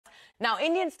Now,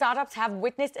 Indian startups have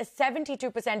witnessed a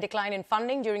 72% decline in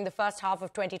funding during the first half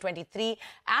of 2023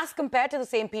 as compared to the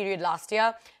same period last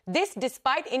year. This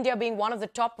despite India being one of the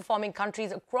top performing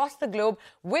countries across the globe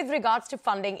with regards to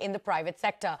funding in the private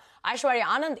sector. Aishwarya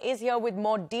Anand is here with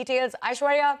more details.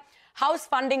 Aishwarya, how's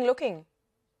funding looking?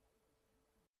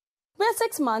 We're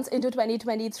 6 months into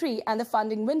 2023 and the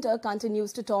funding winter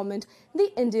continues to torment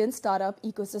the Indian startup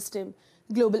ecosystem.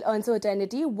 Global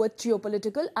uncertainty with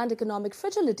geopolitical and economic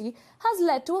fragility has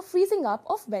led to a freezing up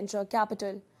of venture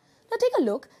capital. Now take a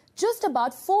look, just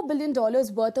about $4 billion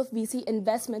worth of VC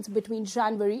investments between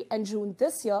January and June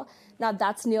this year. Now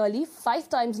that's nearly 5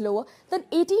 times lower than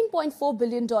 $18.4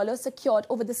 billion secured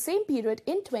over the same period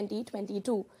in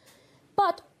 2022.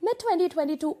 But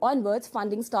mid-2022 onwards,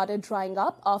 funding started drying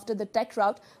up after the tech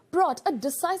rout brought a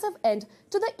decisive end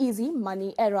to the easy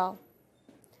money era.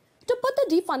 To put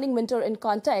the defunding winter in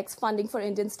context, funding for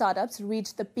Indian startups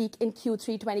reached the peak in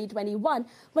Q3 2021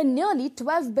 when nearly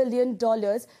 $12 billion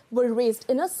were raised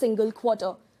in a single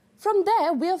quarter. From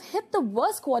there, we have hit the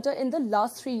worst quarter in the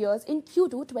last 3 years in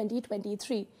Q2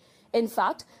 2023. In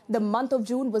fact, the month of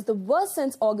June was the worst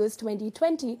since August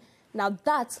 2020. Now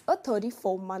that's a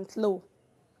 34-month low.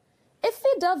 If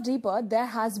we delve deeper, there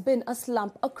has been a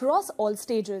slump across all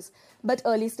stages, but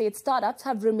early-stage startups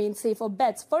have remained safer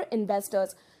bets for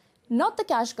investors, not the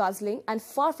cash-guzzling and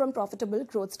far from profitable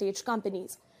growth-stage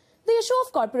companies. The issue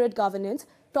of corporate governance,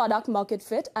 product market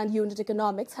fit and unit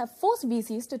economics have forced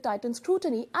VCs to tighten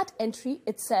scrutiny at entry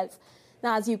itself.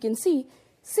 Now, as you can see,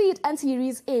 seed and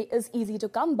Series A is easy to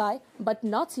come by, but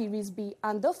not Series B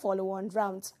and the follow-on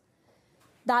rounds.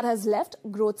 That has left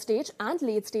growth stage and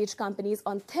late stage companies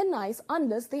on thin ice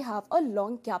unless they have a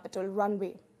long capital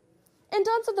runway. In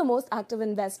terms of the most active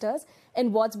investors,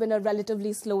 in what's been a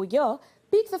relatively slow year,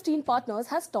 Peak 15 Partners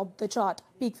has topped the chart.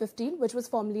 Peak 15, which was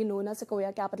formerly known as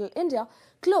Sequoia Capital India,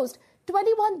 closed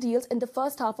 21 deals in the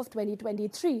first half of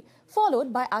 2023,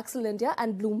 followed by Axel India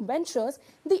and Bloom Ventures,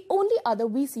 the only other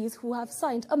VCs who have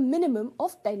signed a minimum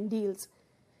of 10 deals.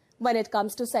 When it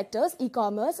comes to sectors,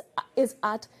 e-commerce is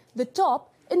at the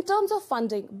top in terms of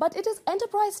funding, but it is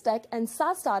enterprise tech and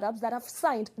SaaS startups that have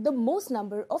signed the most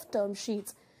number of term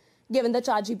sheets. Given the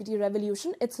ChatGPT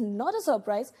revolution, it's not a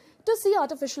surprise to see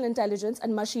artificial intelligence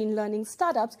and machine learning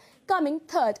startups coming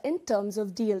third in terms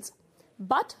of deals.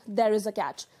 But there is a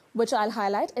catch, which I'll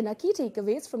highlight in our key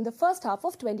takeaways from the first half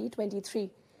of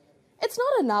 2023. It's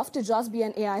not enough to just be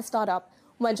an AI startup.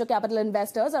 Venture capital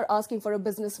investors are asking for a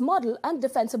business model and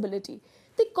defensibility.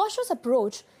 The cautious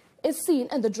approach is seen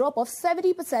in the drop of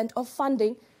 70% of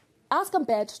funding as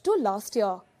compared to last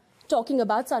year. Talking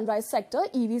about sunrise sector,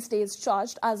 EV stays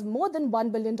charged as more than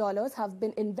 $1 billion have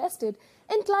been invested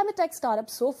in climate tech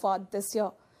startups so far this year.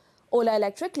 Ola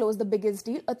Electric closed the biggest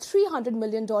deal, a $300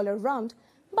 million round,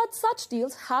 but such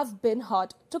deals have been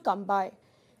hard to come by.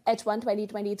 H1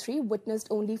 2023 witnessed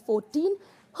only $1,400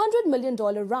 million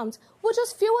rounds, which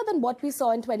is fewer than what we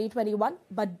saw in 2021,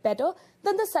 but better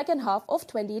than the second half of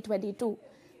 2022.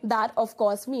 That, of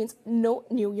course, means no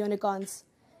new unicorns.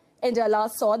 India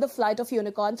last saw the flight of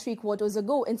unicorn 3 quarters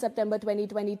ago in September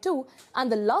 2022,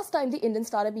 and the last time the Indian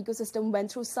startup ecosystem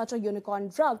went through such a unicorn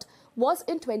drought was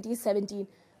in 2017,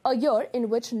 a year in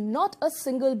which not a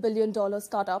single billion-dollar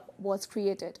startup was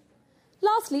created.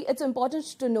 Lastly, it's important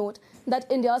to note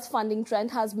that India's funding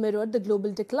trend has mirrored the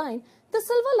global decline. The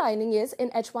silver lining is, in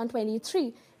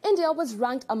H123, India was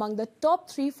ranked among the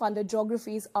top 3 funded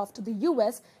geographies after the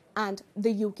US and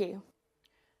the UK.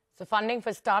 So funding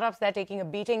for startups, they're taking a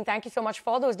beating. Thank you so much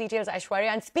for those details, Aishwarya.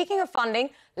 And speaking of funding,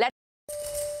 let's